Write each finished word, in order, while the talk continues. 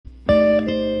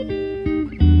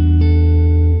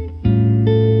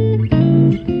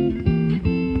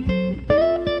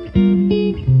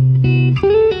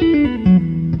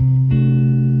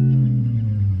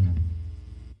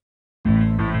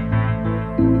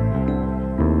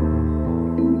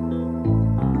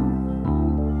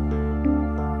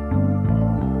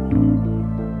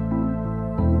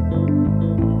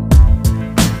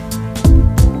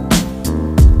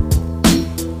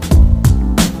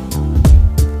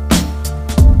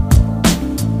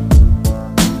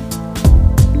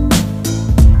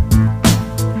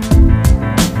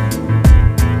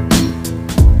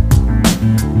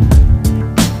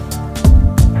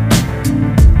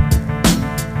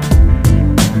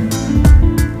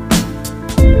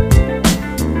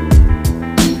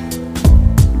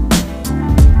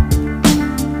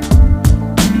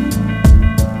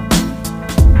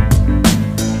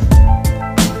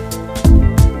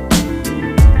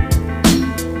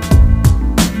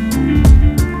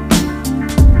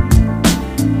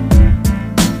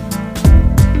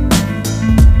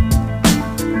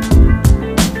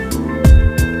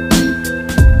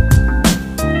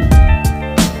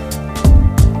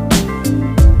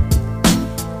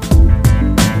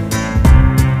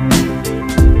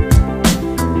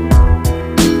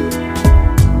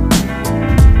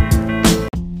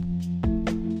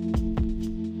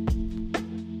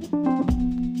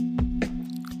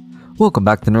Welcome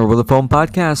back to Nerd with a Phone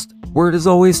podcast, where it is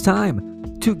always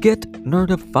time to get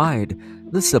nerdified.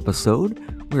 This episode,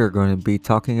 we are going to be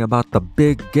talking about the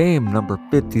big game, number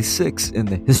 56 in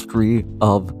the history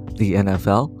of the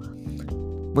NFL.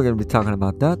 We're going to be talking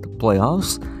about that, the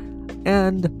playoffs,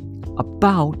 and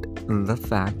about the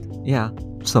fact,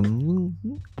 some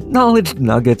knowledge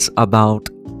nuggets about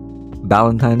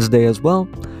Valentine's Day as well.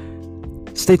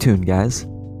 Stay tuned, guys.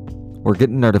 We're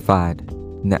getting nerdified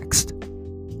next.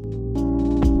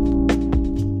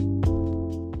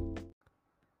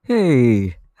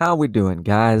 Hey, how we doing,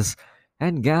 guys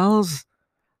and gals?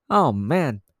 Oh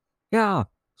man, yeah,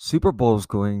 Super Bowl's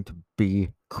going to be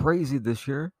crazy this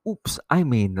year. Oops, I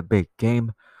mean the big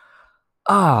game.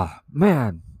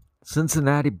 Man,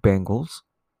 Cincinnati Bengals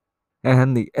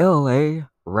and the LA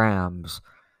Rams.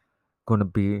 Gonna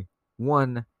be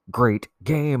one great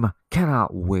game.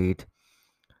 Cannot wait.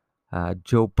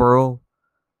 Joe Burrow,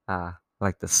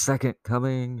 like the second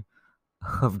coming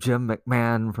of Jim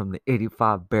McMahon from the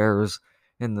 85 Bears,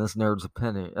 in this nerd's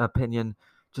opinion.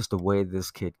 Just the way this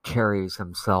kid carries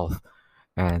himself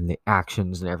and the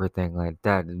actions and everything like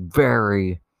that.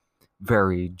 Very,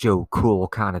 very Joe Cool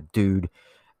kind of dude.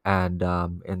 And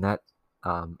in that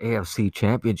AFC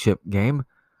Championship game,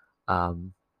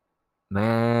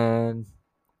 man,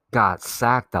 got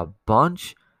sacked a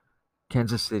bunch.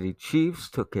 Kansas City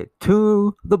Chiefs took it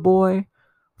to the boy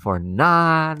for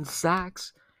 9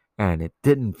 sacks. And it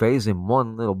didn't faze him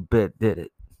one little bit, did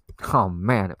it? Oh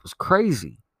man, it was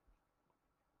crazy.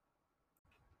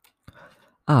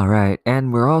 All right,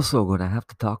 and we're also going to have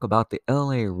to talk about the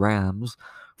LA Rams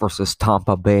versus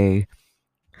Tampa Bay,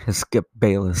 as Skip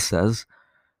Bayless says.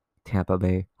 Tampa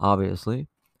Bay, obviously,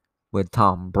 with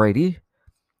Tom Brady.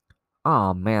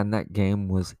 Oh man, that game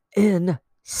was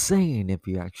insane. If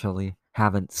you actually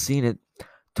haven't seen it,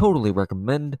 totally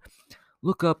recommend.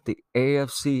 Look up the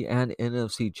AFC and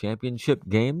NFC championship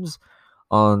games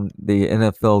on the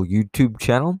NFL YouTube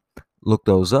channel. Look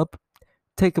those up.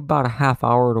 Take about a half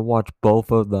hour to watch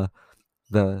both of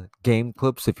the game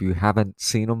clips if you haven't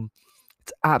seen them.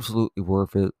 It's absolutely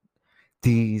worth it.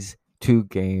 These two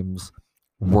games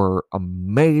were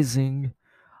amazing.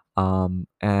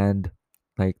 And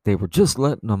like they were just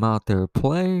letting them out there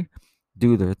play,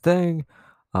 do their thing.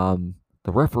 The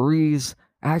referees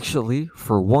actually,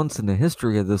 for once in the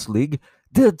history of this league,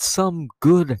 did some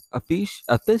good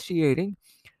officiating.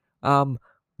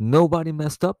 Nobody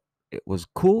messed up. It was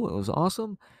cool. It was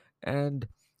awesome. And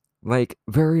like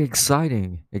very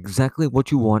exciting. Exactly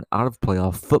what you want out of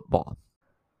playoff football.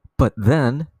 But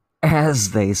then,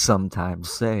 as they sometimes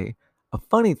say, a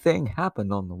funny thing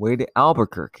happened on the way to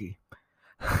Albuquerque.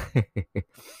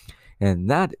 And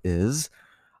that is,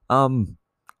 I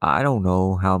don't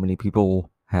know how many people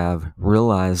have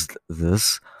realized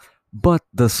this, but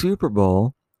the Super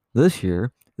Bowl this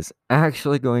year is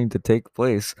actually going to take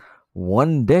place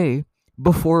one day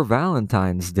before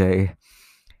Valentine's Day.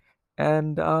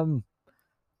 And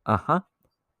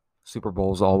Super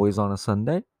Bowl's always on a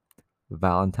Sunday.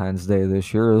 Valentine's Day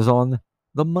this year is on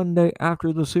the Monday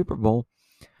after the Super Bowl.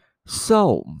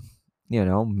 So,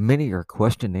 many are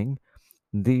questioning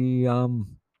the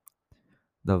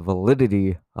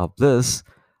validity of this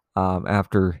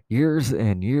after years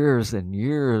and years and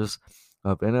years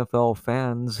of NFL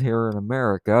fans here in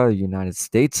America, United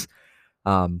States,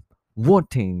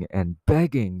 wanting and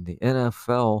begging the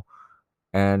NFL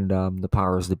and the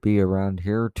powers that be around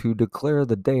here to declare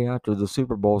the day after the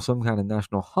Super Bowl some kind of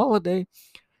national holiday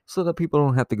so that people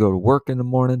don't have to go to work in the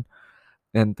morning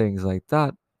and things like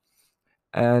that.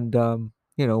 And,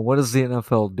 what does the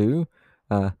NFL do?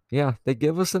 They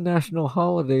give us a national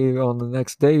holiday on the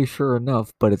next day, sure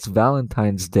enough, but it's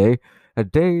Valentine's Day, a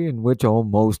day in which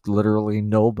almost literally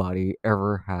nobody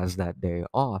ever has that day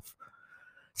off.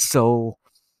 So,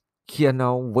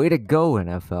 way to go,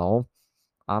 NFL.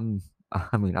 I'm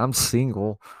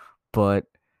single, but,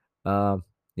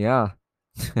 yeah,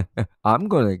 I'm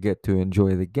going to get to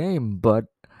enjoy the game, but,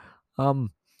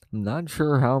 I'm not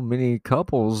sure how many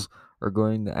couples are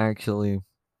going to actually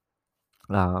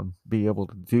be able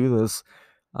to do this.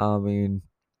 I mean,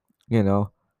 you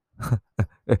know,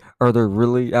 are there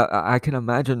really? I can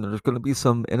imagine there's going to be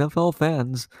some NFL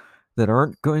fans that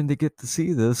aren't going to get to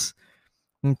see this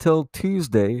until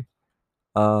Tuesday,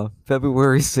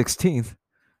 February 16th,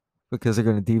 because they're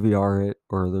going to DVR it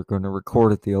or they're going to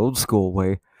record it the old school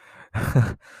way.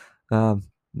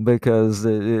 Because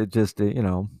it just,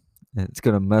 it's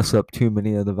going to mess up too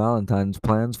many of the Valentine's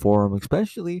plans for them,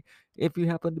 especially if you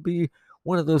happen to be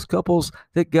one of those couples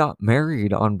that got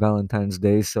married on Valentine's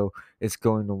Day. So it's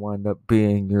going to wind up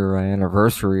being your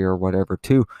anniversary or whatever,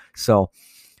 too. So,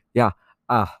 yeah,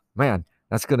 man,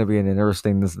 that's going to be an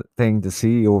interesting thing to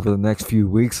see over the next few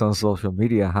weeks on social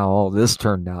media, how all this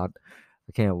turned out.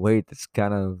 I can't wait. It's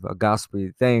kind of a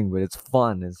gossipy thing, but it's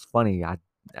fun. It's funny. I,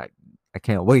 I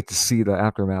can't wait to see the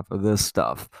aftermath of this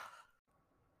stuff.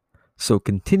 So,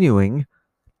 continuing,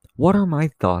 what are my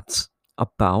thoughts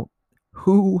about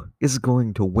who is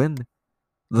going to win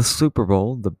the Super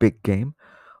Bowl, the big game?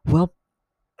 Well,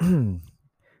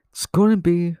 it's going to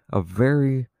be a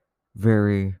very,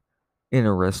 very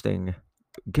interesting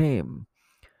game.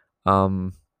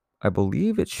 Um, I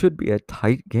believe it should be a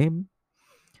tight game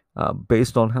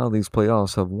based on how these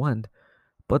playoffs have went,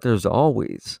 but there's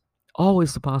always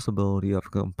the possibility of a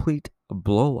complete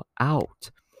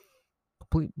blowout,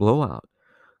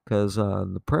 because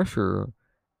the pressure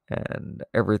and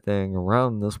everything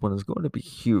around this one is going to be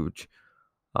huge,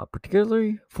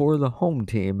 particularly for the home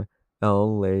team,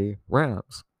 LA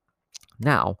Rams.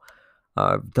 Now,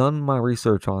 I've done my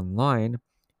research online,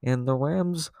 and the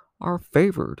Rams are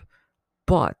favored,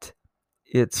 but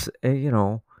it's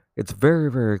very,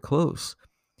 very close.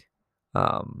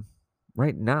 Um,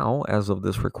 right now, as of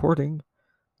this recording,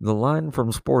 the line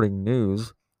from Sporting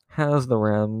News has the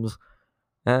Rams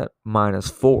at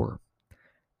 -4,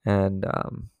 and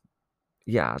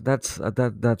yeah, that's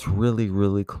really,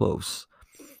 really close.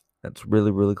 That's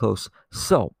really, really close.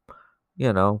 So,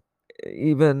 you know,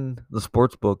 even the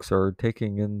sports books are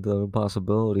taking in the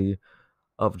possibility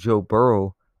of Joe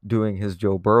Burrow doing his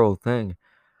Joe Burrow thing.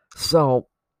 So,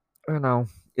 you know,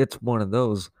 it's one of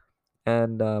those.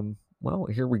 And well,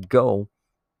 here we go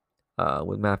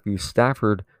with Matthew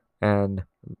Stafford and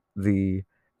the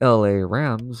LA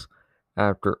Rams.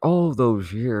 After all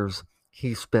those years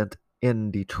he spent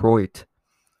in Detroit,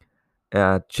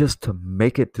 just to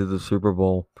make it to the Super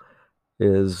Bowl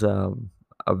is a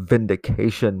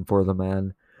vindication for the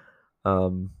man,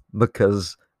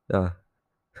 because uh,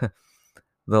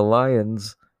 the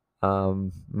Lions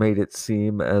made it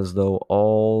seem as though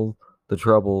all the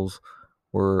troubles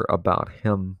were about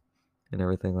him and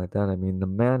everything like that. I mean, the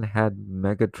man had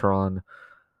Megatron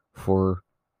for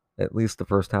at least the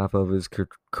first half of his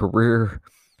career,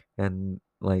 and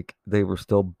like they were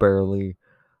still barely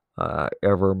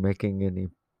ever making any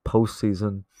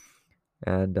postseason.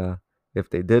 And if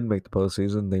they did make the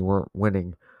postseason, they weren't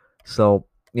winning. So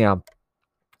yeah,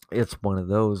 it's one of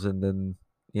those. And then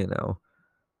you know,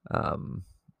 um,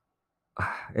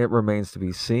 it remains to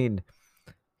be seen,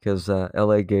 because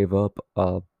LA gave up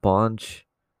a bunch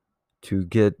to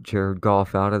get Jared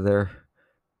Goff out of there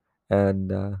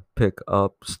and pick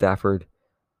up Stafford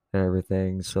and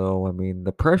everything. So I mean,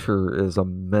 the pressure is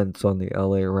immense on the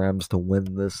LA Rams to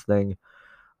win this thing.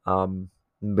 Um,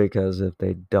 because if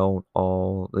they don't,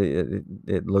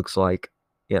 it looks like,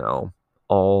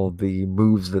 all the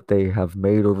moves that they have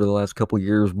made over the last couple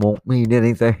years won't mean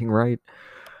anything, right?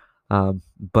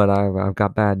 But I've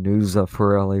got bad news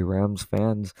for LA Rams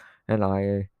fans, and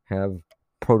I have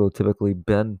prototypically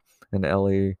been an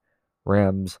LA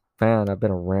Rams fan. I've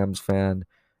been a Rams fan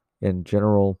in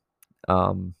general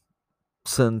um,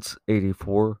 since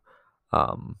 '84.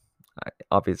 Um, I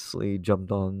obviously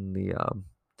jumped on the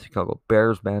Chicago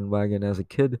Bears bandwagon as a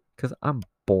kid because I'm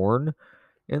born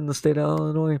in the state of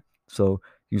Illinois. So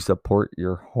you support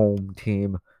your home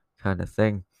team kind of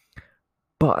thing.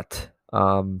 But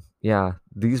yeah,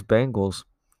 these Bengals,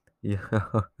 yeah,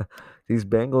 these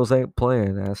Bengals ain't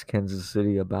playing. Ask Kansas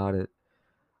City about it.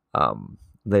 Um,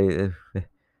 they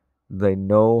they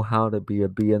know how to be a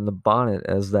bee in the bonnet,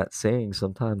 as that saying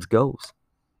sometimes goes.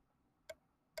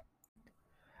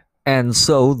 And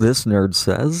so this nerd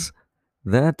says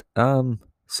that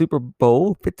Super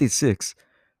Bowl 56.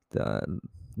 Uh,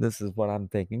 this is what I'm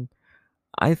thinking.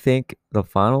 I think the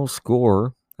final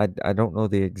score. I don't know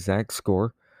the exact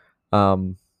score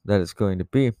that it's going to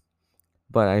be,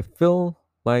 but I feel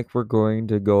like we're going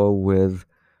to go with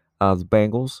the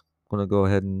Bengals. I'm going to go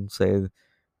ahead and say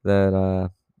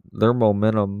that their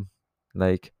momentum,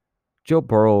 like Joe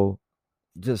Burrow,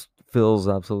 just feels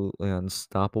absolutely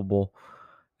unstoppable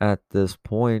at this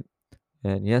point.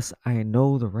 And yes, I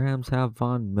know the Rams have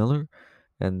Von Miller,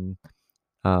 and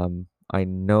I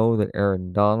know that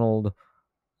Aaron Donald,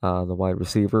 the wide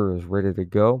receiver, is ready to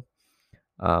go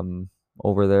um,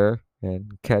 over there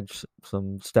and catch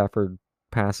some Stafford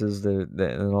passes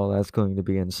and all that's going to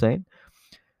be insane.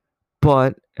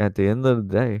 But at the end of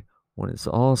the day, when it's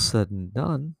all said and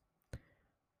done,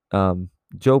 um,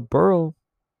 Joe Burrow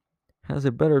has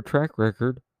a better track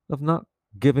record of not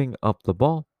giving up the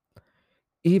ball,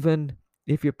 even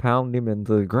if you pound him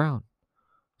into the ground.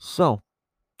 So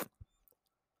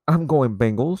I'm going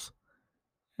Bengals,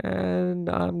 and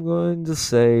I'm going to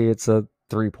say it's a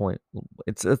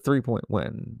it's a 3-point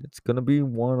win. It's going to be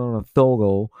one on a field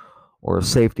goal or a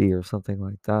safety or something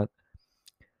like that.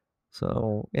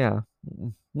 So, yeah,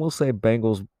 we'll say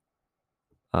Bengals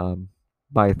um,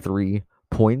 by 3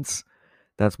 points.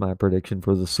 That's my prediction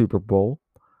for the Super Bowl.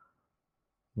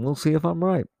 We'll see if I'm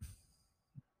right.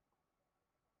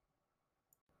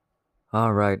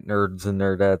 All right, nerds and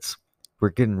nerdettes, we're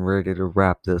getting ready to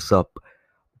wrap this up.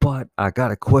 But I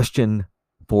got a question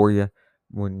for you.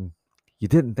 When you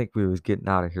didn't think we was getting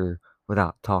out of here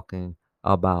without talking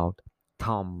about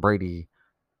Tom Brady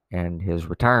and his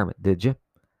retirement, did you?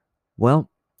 Well,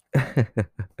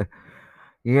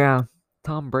 yeah,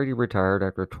 Tom Brady retired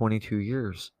after 22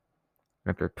 years.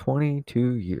 After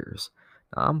 22 years.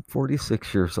 I'm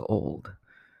 46 years old.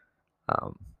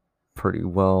 Um, pretty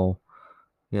well,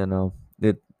 you know,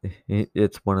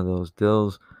 it's one of those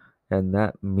deals, and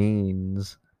that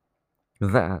means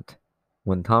that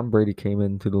when Tom Brady came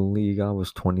into the league, I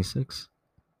was 26.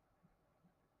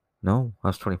 No, I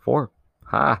was 24.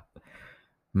 Ha,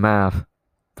 math,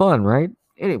 fun, right?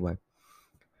 Anyway,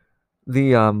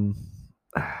 the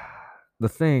the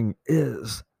thing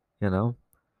is, you know,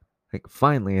 like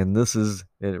finally, and this is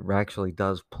it actually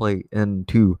does play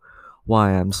into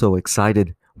why I'm so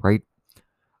excited, right?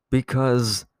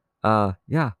 Because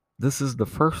yeah, this is the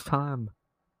first time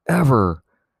ever,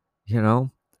 you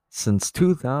know, since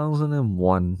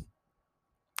 2001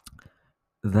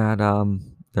 that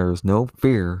there's no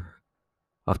fear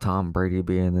of Tom Brady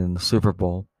being in the Super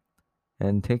Bowl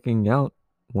and taking out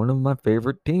one of my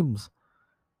favorite teams,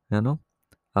 you know?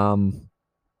 Um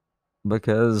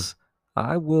because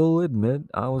I will admit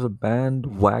I was a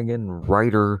bandwagon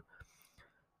rider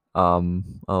of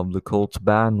the Colts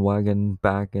bandwagon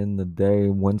back in the day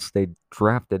once they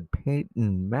drafted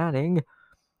Peyton Manning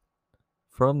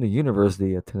from the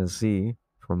University of Tennessee,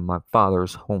 from my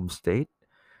father's home state.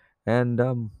 And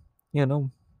you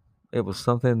know, it was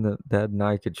something that Dad and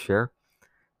I could share.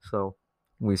 So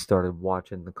we started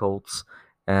watching the Colts,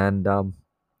 and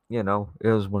you know, it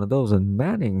was one of those. And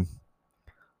Manning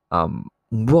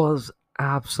was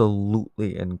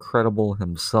absolutely incredible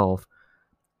himself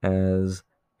as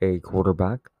a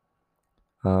quarterback.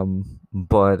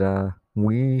 But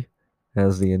we,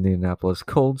 as the Indianapolis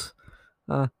Colts,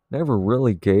 never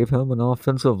really gave him an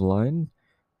offensive line.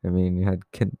 I mean, you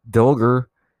had Kent Dilger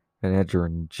and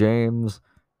Edgerrin James,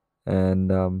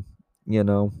 and you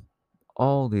know,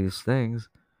 all these things,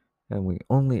 and we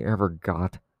only ever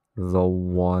got the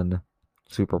one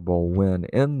Super Bowl win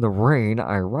in the rain,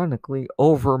 ironically,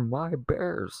 over my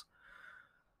Bears.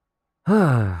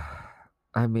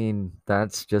 I mean,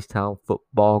 that's just how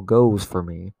football goes for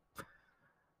me.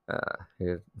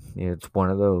 It's one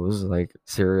of those, like,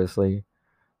 seriously,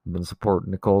 I've been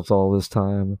supporting the Colts all this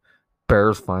time.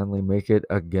 Bears finally make it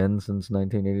again since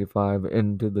 1985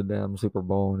 into the damn Super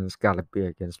Bowl, and it's got to be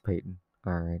against Peyton.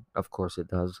 All right, of course it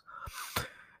does.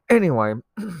 Anyway,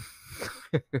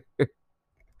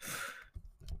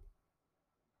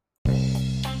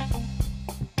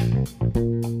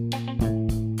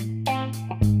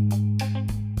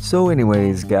 so,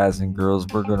 anyways, guys and girls,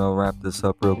 we're gonna wrap this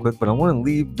up real quick, but I want to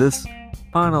leave this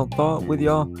final thought with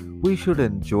y'all. We should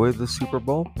enjoy the Super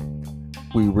Bowl.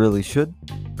 We really should,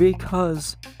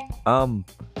 because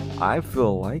I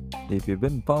feel like if you've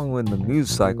been following the news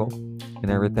cycle and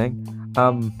everything,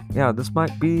 yeah, this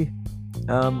might be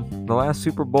the last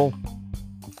Super Bowl.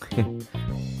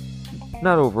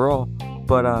 Not overall,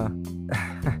 but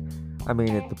I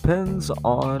mean, it depends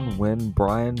on when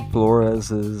Brian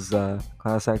Flores's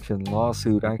class action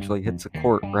lawsuit actually hits a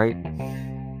court, right?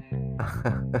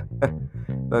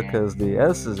 Because the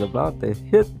S is about to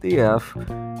hit the F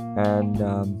and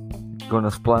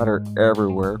gonna splatter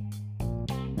everywhere.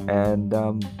 And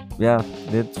yeah,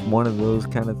 it's one of those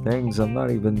kind of things. I'm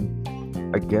not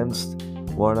even against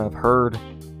what I've heard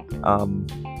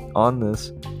on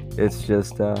this. It's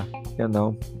just, you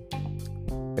know,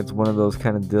 it's one of those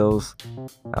kind of deals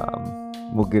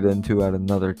we'll get into at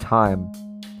another time.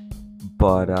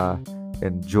 But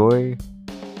enjoy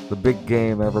the big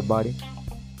game, everybody.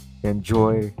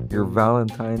 Enjoy your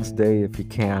Valentine's Day if you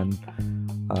can.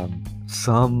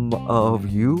 Some of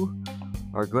you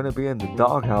are going to be in the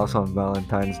doghouse on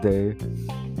Valentine's Day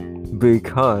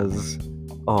because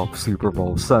of Super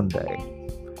Bowl Sunday.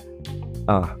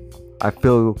 I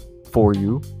feel for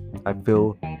you. I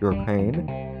feel your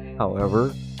pain.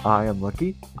 However, I am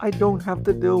lucky I don't have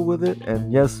to deal with it,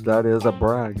 and yes, that is a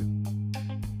brag.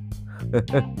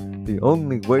 The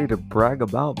only way to brag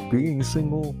about being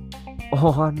single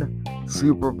on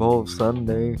Super Bowl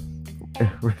Sunday,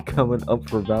 we're coming up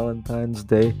for Valentine's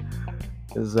Day,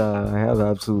 is I have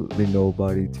absolutely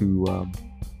nobody to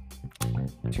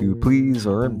to please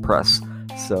or impress.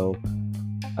 So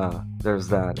there's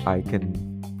that. I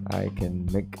can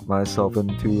make myself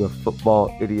into a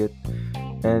football idiot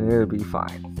and it'll be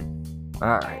fine.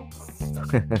 All right.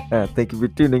 Thank you for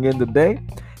tuning in today.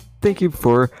 Thank you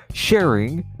for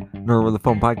sharing Nor With The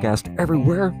Phone podcast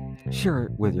everywhere. Share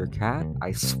it with your cat.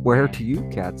 I swear to you,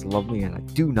 cats love me and I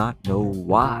do not know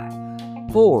why.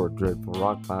 For Dreadful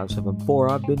Rock 574,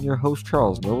 I've been your host,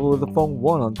 Charles, Nor With The Phone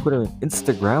 1 on Twitter and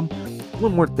Instagram.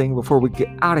 One more thing before we get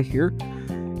out of here.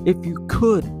 If you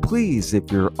could, please,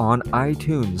 if you're on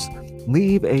iTunes,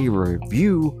 leave a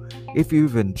review if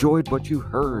you've enjoyed what you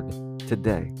heard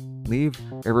today. Leave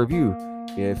a review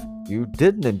if you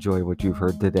didn't enjoy what you've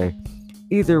heard today.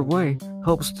 Either way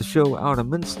helps the show out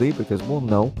immensely because we'll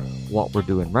know what we're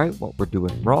doing right, what we're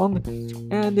doing wrong,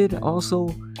 and it also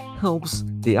helps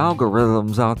the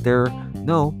algorithms out there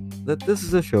know that this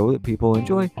is a show that people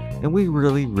enjoy, and we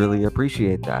really, really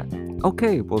appreciate that.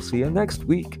 Okay, we'll see you next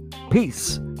week.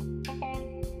 Peace.